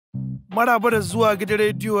Maraba da zuwa gidan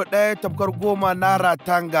rediyo ɗaya tamkar goma na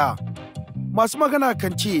Ratanga. Masu magana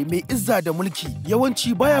kan ce mai izza da mulki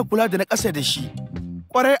yawanci baya kula da na ƙasa da shi.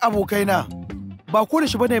 Ƙwarai abokaina, ba ko da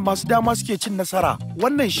shi bane masu dama suke cin nasara,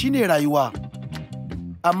 wannan shine rayuwa.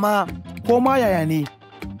 Amma ko ma yaya ne,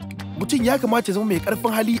 mutum ya kamata ya zama mai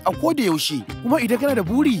ƙarfin hali a koda yaushe, kuma idan kana da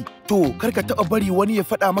buri, to kar ka taɓa bari wani ya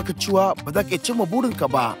faɗa maka cewa ba za ka iya cimma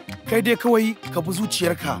burinka ba. Kai dai kawai ka bi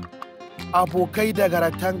zuciyarka. Abokai daga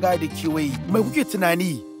Ratanga da kewaye, mai kuke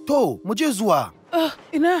tunani? To, mu je zuwa.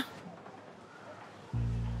 Ina?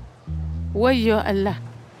 Wayyo Allah.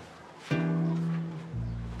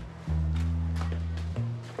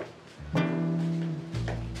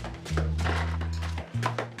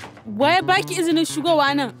 Waye baki izinin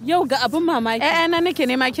shigowa nan? Yau ga abin mamaki. Na nake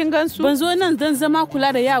nema kin gansu? Ban zo nan don zama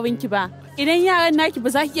kula da yawanki ba. Idan yaran naki ba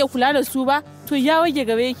za ki iya kula da su ba, to ya wage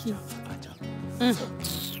gare ki.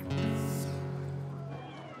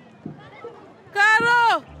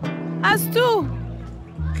 Karo! Astu!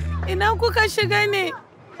 Ina kuka shiga ne?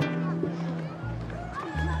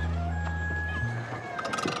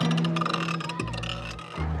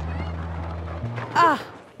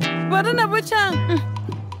 Bari na bi can.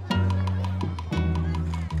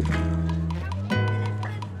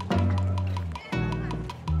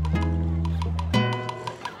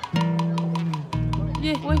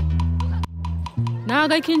 Na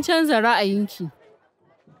ga kin canza ra'ayinki.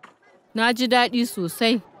 Na ji daɗi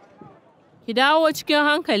sosai. Ki dawo cikin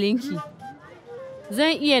hankalinki.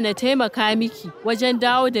 Zan iya na taimaka miki wajen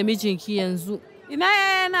dawo da mijinki yanzu. Ina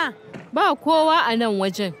yayana? Ba kowa a nan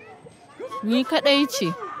wajen. Ni kaɗai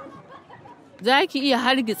ce. Za ki iya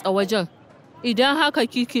hargitsa wajen idan haka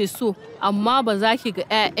kike so, amma ba za ki ga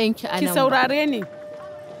 'ya'yanki a nan ba. Ki saurare ni.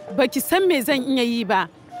 Ba ki san me zan iya yi ba.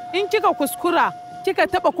 In kika kuskura, kika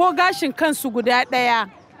taɓa ko gashin kansu guda ɗaya.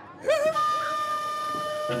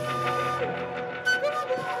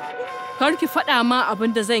 Kar ki faɗa ma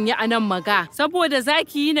abin da zan yi a nan maga, saboda za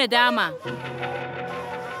ki yi nadama.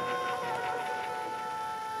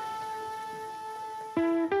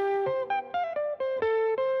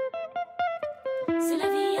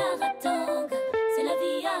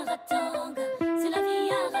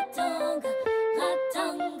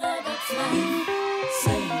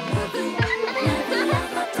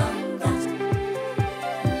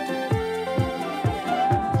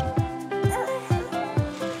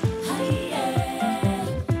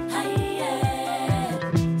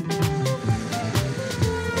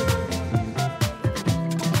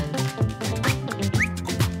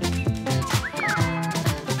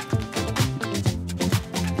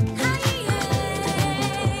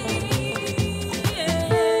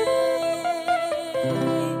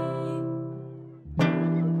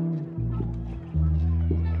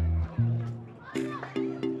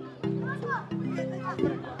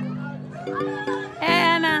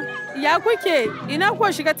 Ya kuke? Ina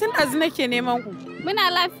kuwa shiga tun ɗazu nake neman ku. Muna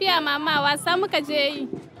lafiya mama, wasa muka je yi.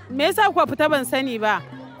 Me yasa kuwa fita ban sani ba?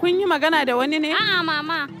 Kun yi magana da wani ne? A'a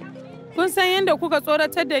mama. Kun san yadda kuka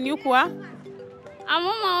tsoratar da ni kuwa?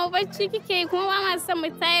 Amma mama bacci kike yi kuma ba ma son mu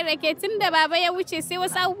tayar da ke tun da baba ya wuce sai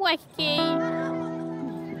wasu abubuwa kike yi.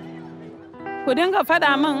 Ku dinga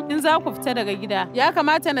faɗa min in za ku fita daga gida. Ya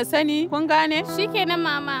kamata na sani, kun gane? Shikenan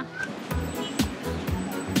mama.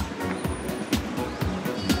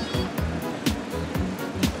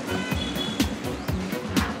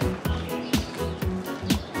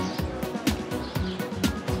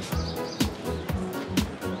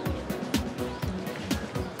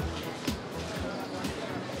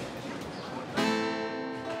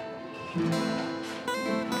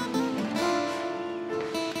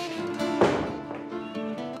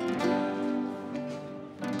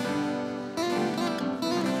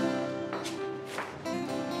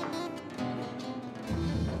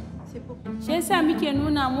 Shi yasa muke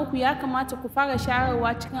nuna muku ya kamata ku fara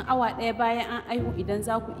shayarwa cikin awa ɗaya bayan an aihu idan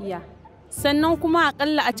za ku iya. Sannan kuma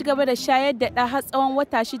aƙalla a ci gaba da shayar da ɗa har tsawon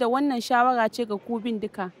wata 6. Wannan shawara ce ga ku bin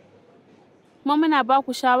duka. Kuma muna ba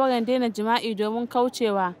ku shawarar daina jima'i domin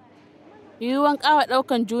kaucewa yiwuwar ƙara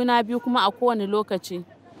ɗaukan juna biyu kuma a kowane lokaci.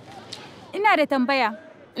 Ina da tambaya.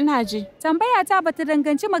 Ina ji. Tambaya ta bata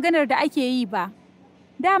danganci maganar da ake yi ba.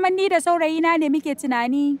 Daman ni da saurayina ne muke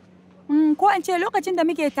tunani, ko in ce lokacin da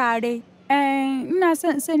muke tare. Ina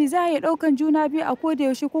son sani za a iya ɗaukan juna biyu a koda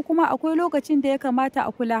yaushe ko kuma akwai lokacin da ya kamata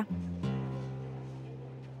a kula.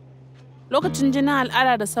 Lokacin jinin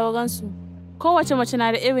al'ada da sauransu, kowace mace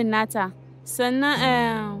na da irin nata.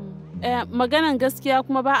 Sannan maganan gaskiya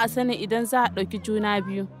kuma ba a sanin idan za a ɗauki juna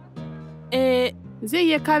biyu. Zai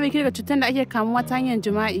iya kare ki daga cutar da ake kamuwa ta hanyar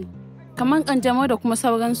jima'i, kamar ƙanjamau da kuma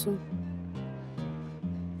sauransu.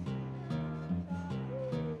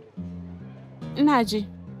 Ina ji.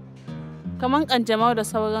 Kaman kanjamau da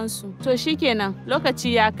sauransu. To shikenan,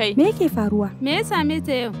 lokaci ya kai. Me yake faruwa? Me ya same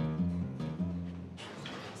ta yau?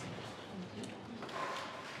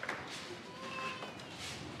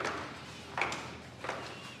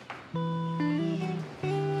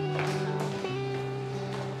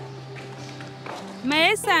 Me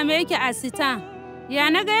ya same ki a sita? Ya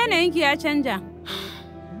na ga yanayinki ya canja?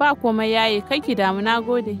 Ba komai yayi, kai ki damu, na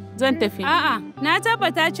gode. Zan tafi. A'a, na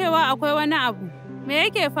tabbata cewa akwai wani abu. Me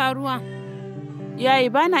yake faruwa? Yayi,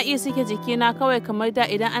 ba na iya sake jikina kawai kamar da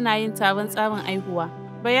idan ana yin taron tsarin aihuwa.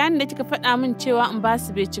 Bayanin da kika faɗa min cewa in ba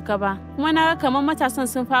su bai cika ba. Kuma na ga kamar matasan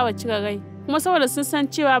sun fara cire rai. Kuma saboda sun san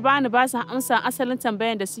cewa ba ni ba su amsa asalin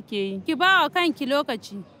tambayan da suke yi. Ki ba wa kanki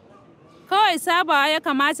lokaci. Kawai sabawa ya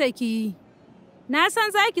kamata ki yi. Na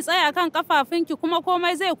san za ki tsaya kan kafafunki kuma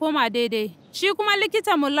komai zai koma daidai. Shi kuma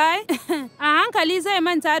likita Mulai a hankali zai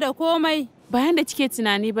manta da komai. Bayan da kike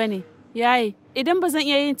tunani ba ne, yayi, idan ba zan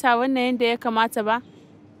iya yin taron nan yadda ya kamata ba,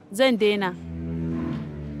 zan daina.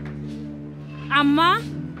 Amma,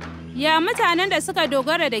 ya mutanen da suka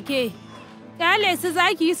dogara da ke, kyale su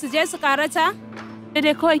za ki yi su je su karata?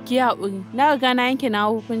 Dai kawai ki yi haƙuri, na riga na yanke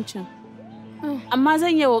na hukuncin. Amma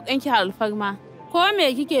zan iya roƙonki alfarma. Ko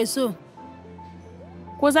me kike so?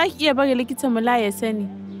 Ko za ki iya bari likita Mulai ya sani?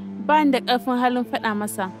 Ba ni da ƙarfin halin faɗa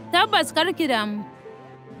masa. Tabbas karki damu.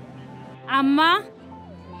 Amma,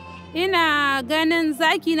 ina ganin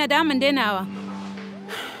zaki na damun dainawa.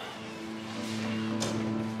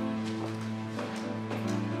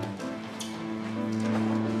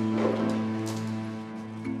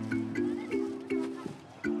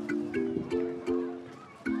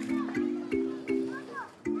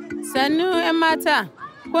 Sannu 'yan mata,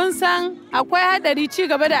 kun san akwai haɗari ci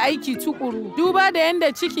gaba da aiki tukuru, duba da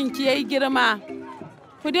yadda cikinki ya yi girma.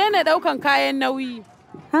 Ku daina ɗaukan kayan nauyi.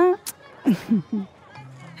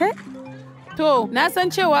 To, na san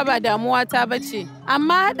cewa ba damuwa ta bace,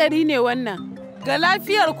 amma haɗari ne wannan. Ga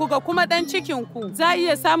lafiyarku ga kuma ɗan cikinku, za a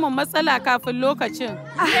iya samun matsala kafin lokacin.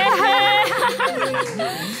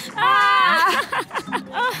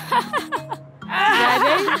 Ya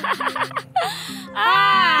dai?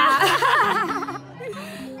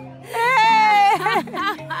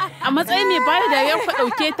 A matsayin mai bada dariyar ku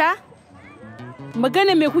ɗauke ta?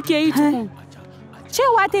 Magana me kuke yi tukun?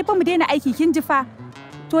 Cewa ta yi fa mu daina aiki kin ji fa.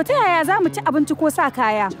 To ta yaya za mu ci abinci ko sa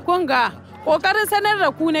kaya? Kun ga, ƙoƙarin sanar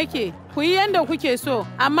da ku nake, ku yi yadda kuke so,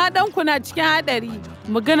 amma ɗanku na cikin haɗari.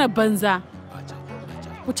 Magana banza.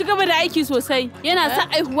 Ku ci gaba da aiki sosai, yana sa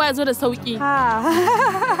aihuwa ya zo da sauƙi.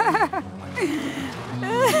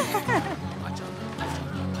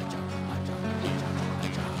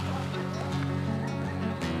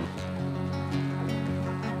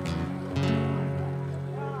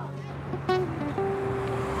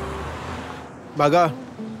 Baga,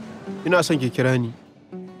 ina son ki kira ni.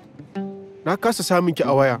 Na kasa samun ki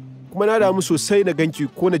a waya, kuma na damu sosai na ganki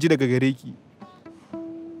ko na ji daga gare ki.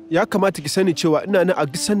 Ya kamata ki sani cewa ina nan a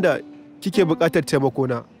duk sanda kike buƙatar taimako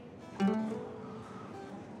na.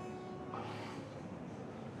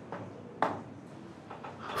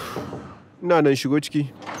 Ina nan, shigo ciki.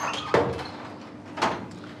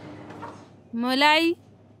 Mulai,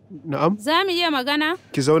 Na'am? za mu iya magana?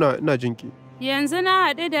 Ki zauna, ina jinki. Yanzu na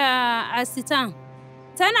haɗu da asitan.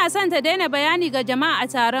 Tana son ta daina bayani ga jama'a a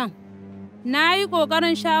taron. Na yi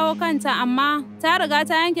ƙoƙarin shawo kanta amma ta riga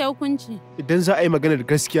ta yanke hukunci. Idan za a yi maganar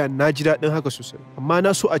gaskiya na ji daɗin haka sosai. Amma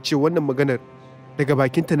na so a ce wannan maganar daga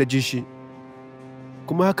bakinta na ji shi.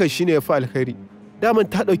 Kuma hakan shi ne ya fi alkhairi. Daman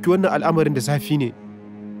ta ɗauki wannan al'amarin da zafi ne.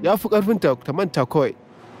 Ya fi ƙarfinta ta manta kawai.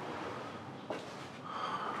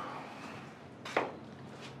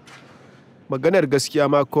 Maganar gaskiya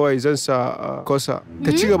ma kawai zan sa kosa.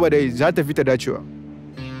 Ta ci gaba da yi za ta fi ta dacewa.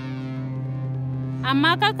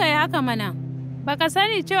 Amma kaka yi haka mana. Baka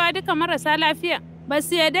sani cewa duka marasa lafiya ba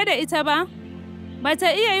su yarda da ita ba? Ba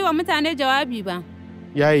ta iya yi wa mutane jawabi ba.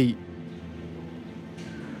 Yayi.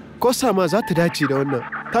 Kosa ma za ta dace da wannan.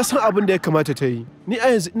 Ta san abin da ya kamata ta yi. Ni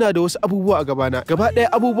a yanzu ina da wasu abubuwa a gabana. Gaba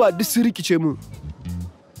ɗaya abubuwa duk sun rikice mu.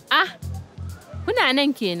 Ah, kuna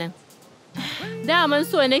nan kenan. Daman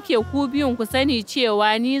so nake ku biyun ku sani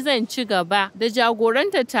cewa ni zan ci gaba da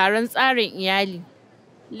jagorantar taron tsarin iyali.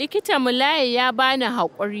 Likita Mulai ya bani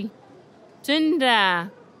haƙuri tunda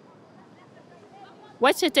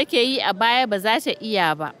wacce take yi a baya ba za ta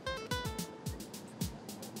iya ba.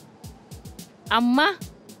 Amma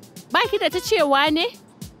ba ki da ta cewa ne?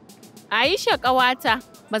 Aisha ƙawata,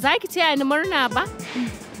 ba za ki taya ni murna ba?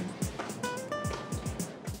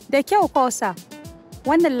 Da kyau Kosa,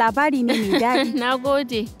 wannan labari ne mai daɗi. Na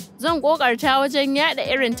gode, zan ƙoƙarta wajen yaɗa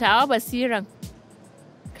irin tawa basiran.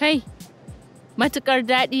 Kai, matuƙar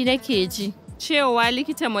daɗi nake ji. cewa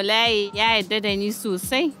likita Mulaye ya yarda da ni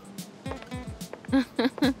sosai.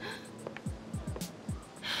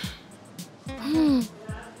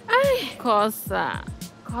 Ai, kosa.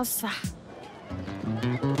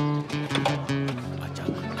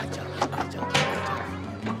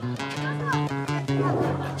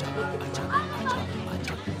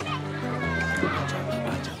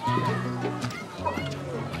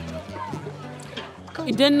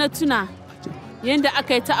 Idan na tuna yadda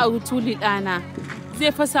aka yi ta a Tuli ɗana,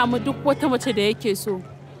 zai fa samu duk wata mace da yake so.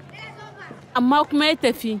 Amma kuma ya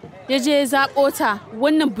tafi, ya je ya zaɓo ta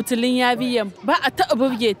wannan butulin yariyan ba a taɓa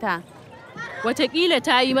burge ta. Wataƙila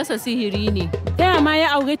ta yi masa sihiri ne. Ta ma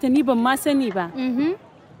ya aure ta ni ban ma sani ba.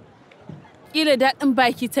 Ƙila daɗin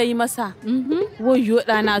baki ta yi masa. Wayyo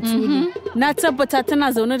ɗana Tuli. Na tabbata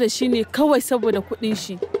tana zaune da shi ne kawai saboda kuɗin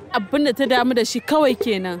shi. Abin da ta damu da shi kawai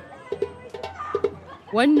kenan.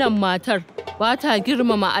 Wannan matar ba ta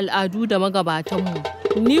girmama al'adu da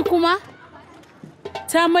magabatanmu. Ni kuma?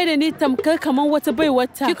 Ta mai da ni tamkar kamar wata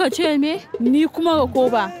baiwarta. Kika ce me? Ni kuma ga ko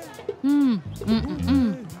ba.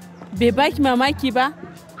 Bai baki mamaki ba?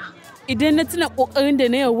 Idan na tuna ƙoƙarin da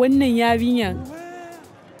na yi wannan yarinyar.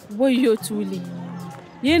 Wayyo Tuli.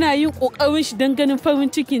 Yana yin ƙoƙarin shi don ganin farin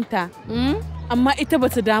cikinta. Amma ita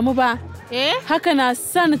bata damu ba. Haka na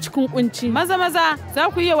sa ni cikin kunci. Maza, za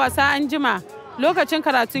ku yi wasa an jima. Lokacin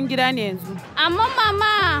karatun gida ne yanzu. Amma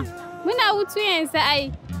mama, muna hutu yanzu ai.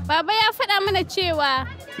 Baba ya faɗa mana cewa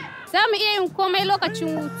za mu iya yin komai lokacin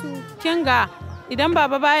hutu. Kinga, idan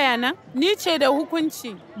baba baya nan, ni ce da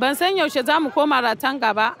hukunci. Ban san yaushe za mu koma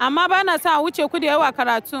Ratanga ba, amma ba na sa wuce ku da yawa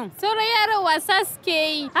karatun. Sauran yaran wasa suke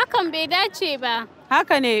yi, hakan bai dace ba.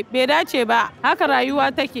 Haka ne, bai dace ba, haka rayuwa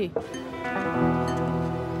take.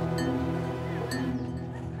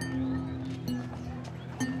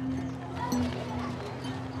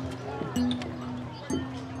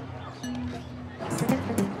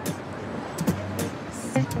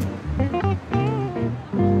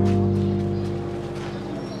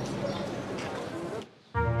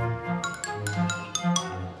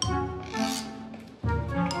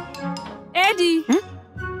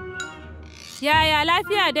 Yaya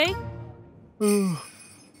lafiya dai?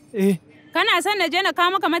 Kana son na je na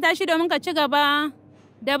kawo maka matashi domin ka ci gaba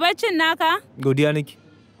da baccin naka? Godiya nake.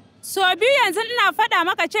 So biyu yanzu ina faɗa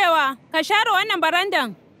maka cewa ka share wannan barandan.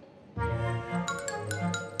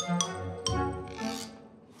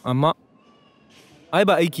 Amma, ai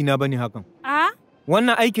ba aiki na bane hakan.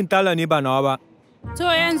 Wannan aikin tala ne ba nawa ba. To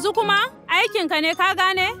yanzu kuma aikinka ne ka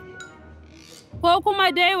gane? Ko kuma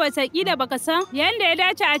dai wataƙila baka san yadda ya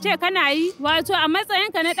dace a ce kana yi, wato a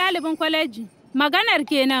matsayinka na ɗalibin kwaleji. Maganar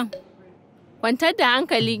kenan. Kwantar da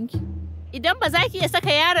hankalinki. Idan ba za ki iya saka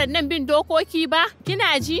yaron nan bin dokoki ba,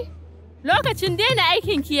 kina ji? Lokacin daina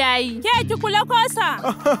aikinki yayi. Ke ki kula Kosa.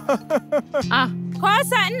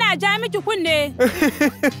 Kosa ina ja miki kunne.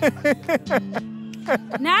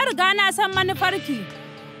 Na riga na san manufarki.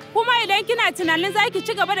 Kuma idan kina tunanin za ki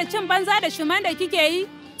ci gaba da cin banza da shiman da kike yi,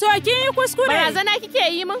 to kin yi kuskure. Barazana kike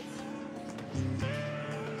yi min?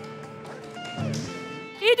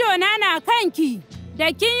 Idona na kanki. Da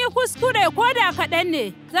kin yi kuskure ko da kaɗan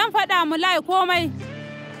ne, zan faɗa Mulai komai.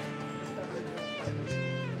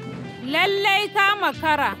 Lallai ka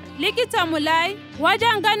makara, likita Mulai,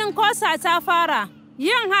 wajen ganin Kosa ta fara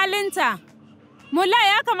yin halinta. Mulai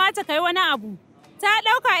ya kamata ka yi wani abu. Ta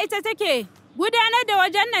ɗauka ita take gudanar da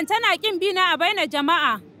wajen nan tana ƙin bina a bainar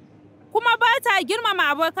jama'a. Kuma ba ta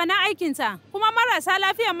girmama abokanan aikinta, kuma marasa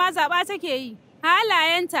lafiyar ma zaɓa take yi.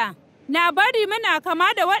 Halayenta na bari muna kama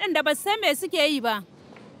da waɗanda ba san me suke yi ba.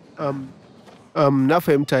 Na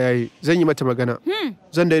fahimta yayi, zan yi mata magana.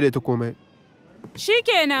 Zan daidaita komai.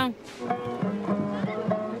 Shikenan.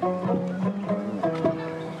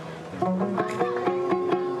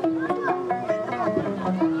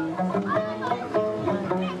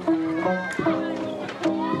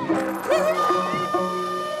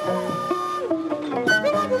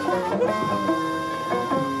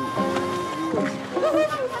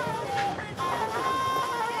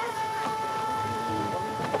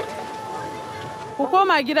 Ku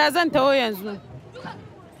koma gida zan taho yanzu.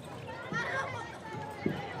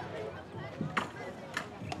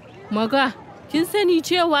 Maga, kin sani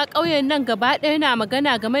cewa ƙauyen nan gaba ɗaya na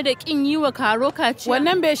magana game da ƙin yi wa Karo kaciya?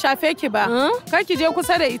 Wannan bai shafe ki ba. Kar ki je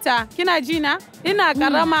kusa da ita. Kina ji na? Ina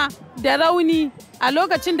ƙarama da rauni a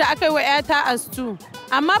lokacin da aka yi wa 'yata astu.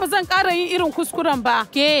 Amma ba zan ƙara yin irin kuskuren ba.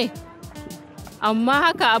 Ke, amma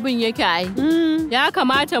haka abin yake ai. Ya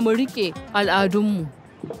kamata mu riƙe al'adunmu.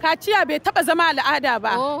 Kaciya bai taɓa zama al'ada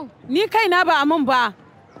ba. Ni kaina ba amin ba.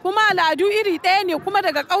 Kuma al'adu iri ɗaya ne kuma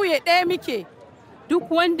daga ƙauye ɗaya muke. Duk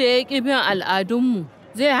wanda ya ƙi bin al'adunmu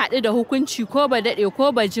zai haɗu da hukunci ko ba daɗe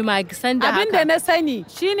ko ba jima san da haka. Abin da na sani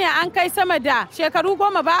shine an kai sama da shekaru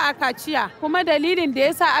 10 ba a kaciya, kuma dalilin da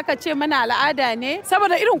yasa aka ce mana al'ada ne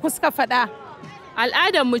saboda irin ku suka faɗa.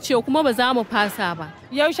 Al'adar mu ce kuma ba za mu fasa ba.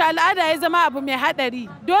 Yaushe al'ada ya zama abu mai haɗari,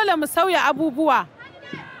 dole mu sauya abubuwa.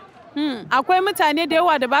 Akwai mutane da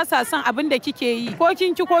yawa da ba sa son abin da kike yi, ko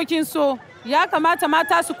kin ki ko kin so. Ya kamata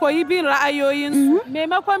mata su koyi bin ra'ayoyinsu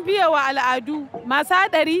maimakon biyewa al'adu masu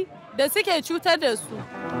haɗari da suke cutar da su.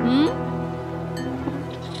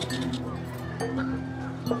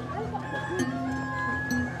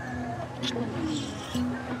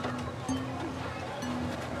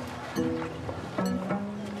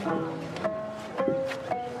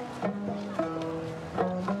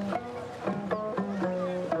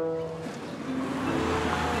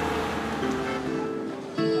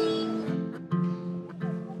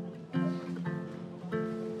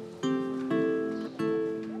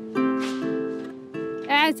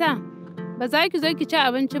 ‘Yata, ba za ki zo ki ci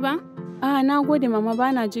abinci ba? Na gode mama,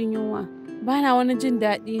 bana jin yunwa. Bana wani jin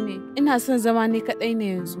daɗi ne, ina son zama ni kaɗai ne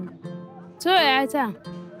yanzu. To ‘yata,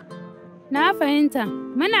 na fahimta,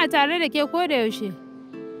 muna tare da ke ko da yaushe.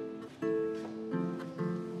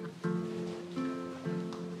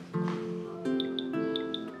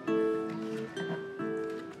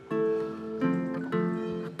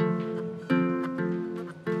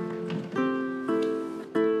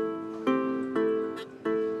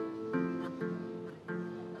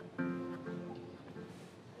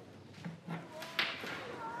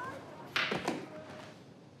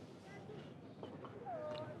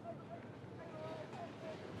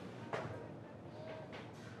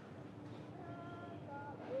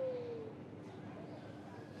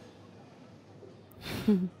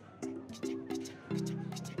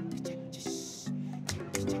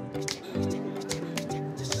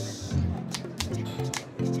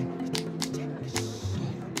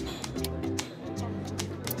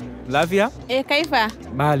 Lafiya? Kaifa.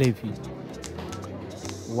 Ba laifi.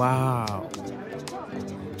 Wow.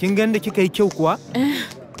 Kin ganda kika yi kyau kuwa?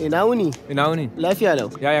 Ina wuni? Ina wuni? Lafiya lau.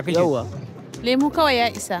 Yaya kake? Yawwa. Lemu kawai ya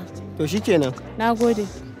isa. To shikenan. Na gode.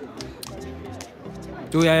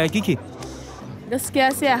 To yaya kike?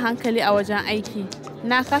 Gaskiya sai a hankali a wajen aiki.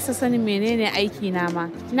 Na kasa sanin menene aiki na ma.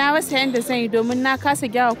 Na rasa yadda zan yi domin na kasa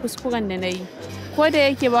gyara kuskuren da na yi. Ko da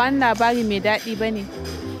yake ba wani labari mai daɗi ba ne.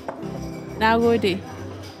 Na gode.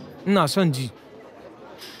 Ina son ji.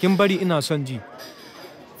 Kin bari ina son ji.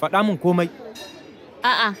 Faɗa min komai.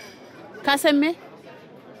 A'a, ka san me?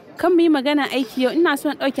 Kan mu yi magana aiki yau, ina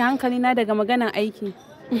son ɗauke hankalina daga maganan aiki.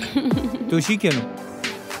 To shikenan.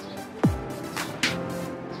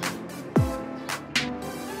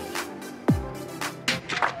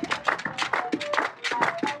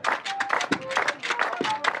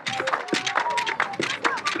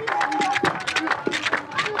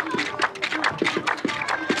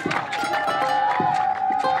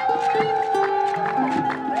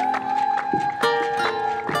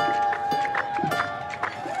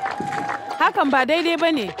 Hakan ba daidai ba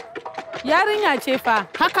ne. Yarinya ce fa.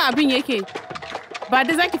 Haka abin yake. Ba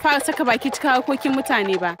da za ki fara saka baki cikin harkokin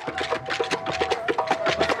mutane ba.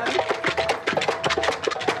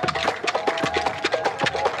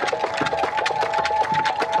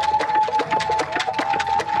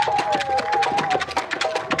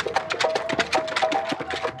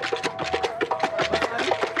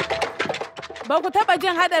 Ba ku taɓa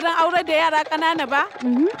jin haɗarin aure da yara ƙanana ba?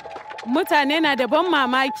 Mutane na da ban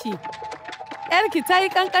mamaki. Yarki ta yi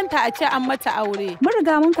kankanta a ce an mata aure. Mun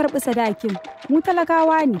riga mun karɓi sadakin. Mu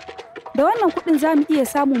talakawa ne. Da wannan kuɗin za mu iya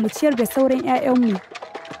samu mu ciyar da sauran 'ya'yanmu.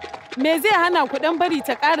 Me zai hana ku ɗan bari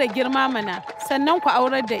ta ƙara girma mana, sannan ku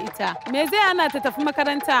aurar da ita? Me zai hana ta tafi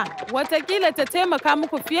makaranta? Wataƙila ta taimaka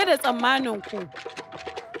muku fiye da tsammanin ku.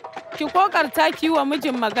 Ki ƙoƙarta ki yi wa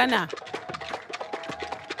mijin magana.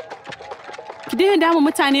 Ki daina damu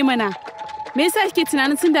mutane mana. Me yasa kike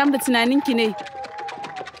tunanin sun damu da tunaninki ne?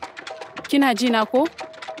 Kina ji na ko?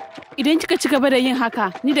 Idan kika ci gaba da yin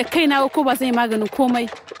haka, ni da kaina ko ba zan yi maganin komai.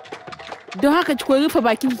 Don haka ki koyi rufe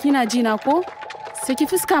bakin kina ji na ko? Sai ki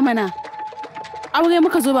fuska mana. Aure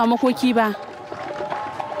muka zo ba makoki ba.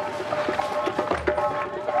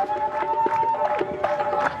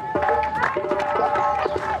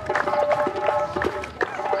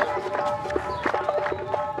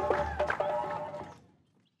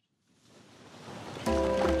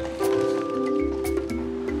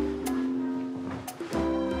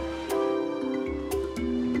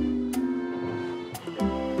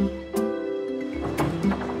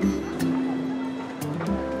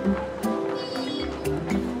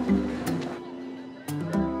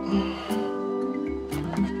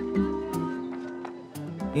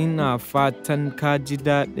 ina fatan ka ji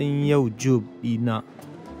daɗin yau job ɗina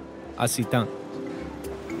a sitan.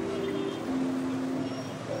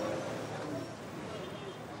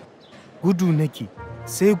 Gudu nake,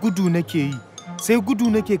 sai gudu nake yi, sai gudu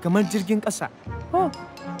nake kamar jirgin ƙasa.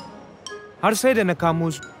 Har sai da na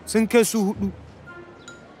kamo su, sun kai su 4.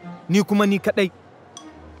 Ni kuma ni kaɗai.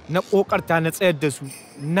 Na ƙoƙarta na tsayar da su,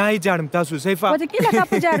 na yi jarumta sosai fa. Wataƙila ka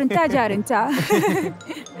fi jarumta.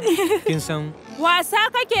 Kin san. Wasa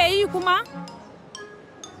kake yi kuma?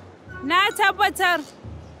 Na tabbatar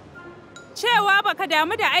cewa baka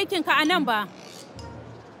damu da aikinka a nan ba.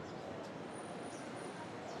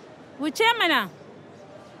 Wuce mana.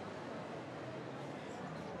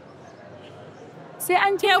 Sai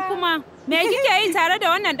an ke kuma, me kike yi tare da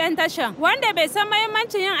wannan ɗan tashan wanda bai san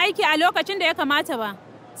mahimmancin yin aiki a lokacin da ya kamata ba?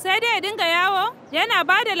 Sai dai ya dinga yawo yana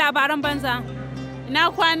ba da labaran banza. Ina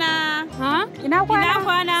kwana? Ha? Ina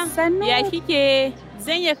kwana? Sannu. Ya kike?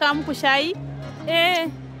 Zan iya kawo muku shayi?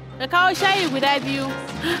 Ka kawo shayi guda 2.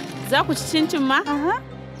 Za ku ci cincin ma?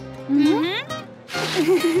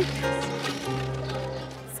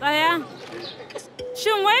 Tsaya.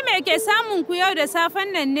 Shin wai me ke samun ku yau da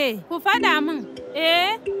safen nan ne? Ku faɗa min.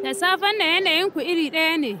 Da safen nan yanayin ku iri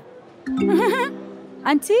ɗaya ne.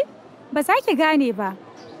 Anti, ba za ki gane ba.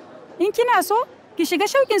 In kina so, ki shiga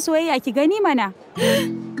shauƙin soyayya ki gani mana.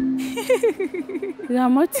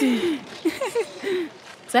 Ramatu.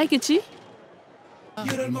 Za ki ci?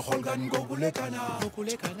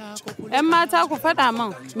 ‘Yan mata ku faɗa min,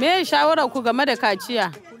 me shawarar ku game da kaciya?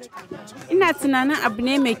 Ina tunanin abu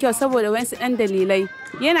ne mai kyau saboda wasu ɗan dalilai.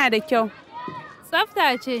 Yana da kyau.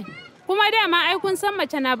 Tsafta ce, kuma dama ai kun san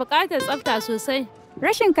mace na buƙatar tsafta sosai.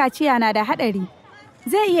 Rashin kaciya na da haɗari.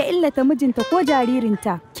 Zai iya illata mijinta ko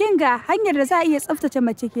jaririnta. Kin ga hanyar da za a iya tsaftace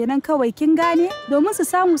mace kenan kawai, kin gane? Domin su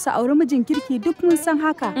samu su auri mijin kirki, duk mun san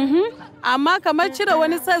haka. Amma kamar cire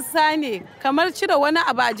wani sassa ne, kamar cire wani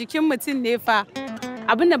abu a jikin mutum ne fa.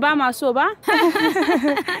 Abin da ba ma so ba?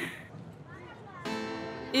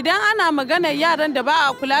 Idan ana maganar yaran da ba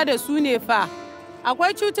a kula da su ne fa,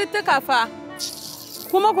 akwai cututtuka fa.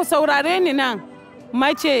 Kuma ku saurare ni nan,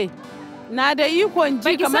 mace na da ikon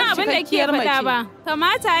ji kamar cikakkiyar mace. Ba.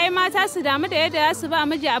 Kamata ai mata su damu da yadda za su ba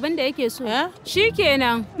miji abin da yake so.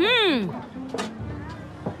 Shikenan.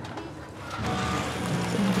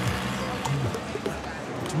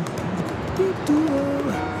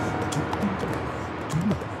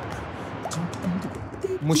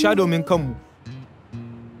 Mu sha domin kanmu.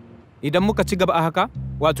 Idan muka ci gaba a haka,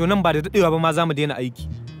 wato nan ba da daɗewa ba ma za mu daina aiki.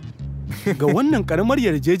 Ga wannan ƙaramar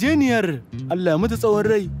yarjejeniyar, Allah ya mata tsawon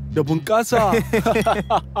rai da bunƙasa.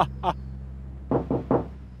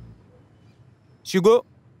 Shigo.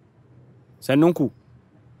 Sannunku.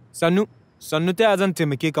 Sannu ta ya zan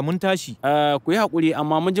taimake ka mun tashi. Ku yi haƙuri,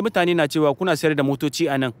 amma mun ji mutane na cewa kuna sayar da motoci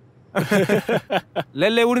a nan.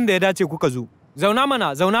 Lallai wurin da ya dace kuka zo. Zauna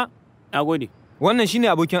mana, zauna. Na gode. Wannan shine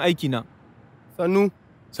abokin aiki na. Sannu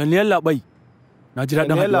yallaɓai. Na ji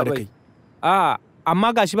daɗin haɗuwa da kai.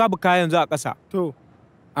 Amma gashi babu kaya yanzu a ƙasa. To.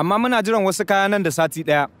 Amma muna jiran wasu kaya nan da sati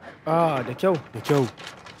ɗaya. Da kyau.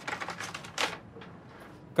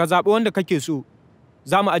 Ka zaɓi wanda kake so,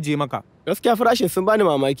 za mu ajiye maka. Gaskiya farashin sun bani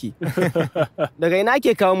mamaki. Daga ina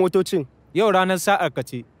ake kawo motocin? Yau ranar sa'ar ka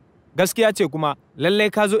ce. Gaskiya ce kuma, lallai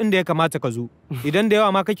ka zo inda ya kamata ka zo. Idan da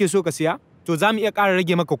yawa ma kake so ka siya, to za mu iya ƙara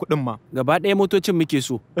rage maka kuɗin ma. Gaba ɗaya motocin muke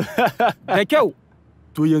so. Da kyau.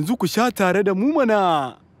 To yanzu ku sha tare da mu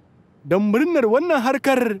mana. Don murnar wannan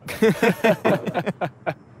harkar.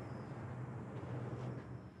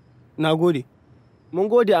 Na gode. Mun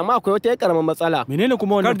gode, amma akwai wata ƙaramar matsala. Menene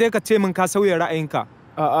kuma wannan? Kar dai ka ce min ka sauya ra'ayinka.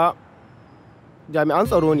 A'a. Jami'an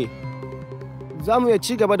tsaro ne. Za mu iya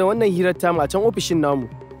ci gaba da wannan hirar tamu a can ofishin namu.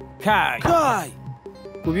 Kai.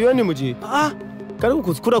 Ku biyo ni mu je. Kar ku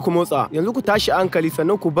kuskura ku motsa. Yanzu ku tashi a hankali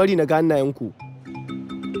sannan ku bari na ga hannayenku.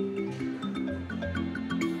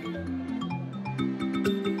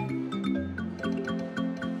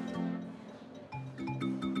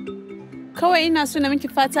 Kawai ina so na miki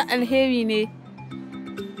fatan alheri ne.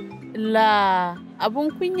 Abun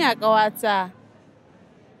kunya ƙawata.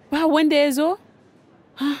 Ba wanda ya zo?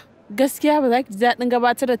 Gaskiya ba za ki ji daɗin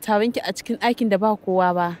gabatar da taronki a cikin ɗakin da ba kowa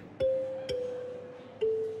ba.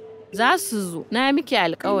 Za su zo, na miki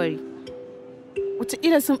alƙawari.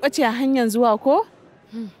 Wataƙila sun ɓace a hanyar zuwa ko?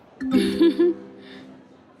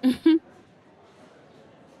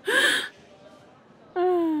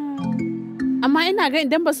 Amma ina ga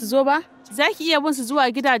idan ba su zo ba, za ki iya bin su zuwa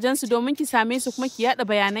gidajensu domin ki same su kuma ki yaɗa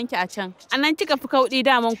bayananki a can. A nan kika fi kauɗi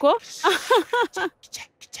daman ko?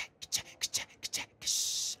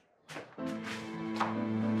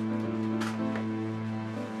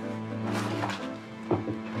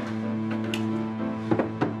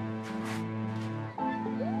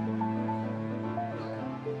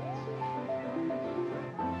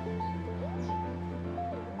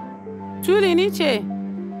 Tuli ni ce,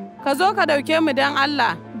 ka zo ka ɗauke mu don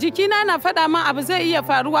Allah. Jikina na faɗa min abu zai iya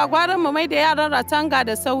faruwa, gwara mu mai da yaran Ratanga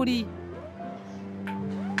da sauri.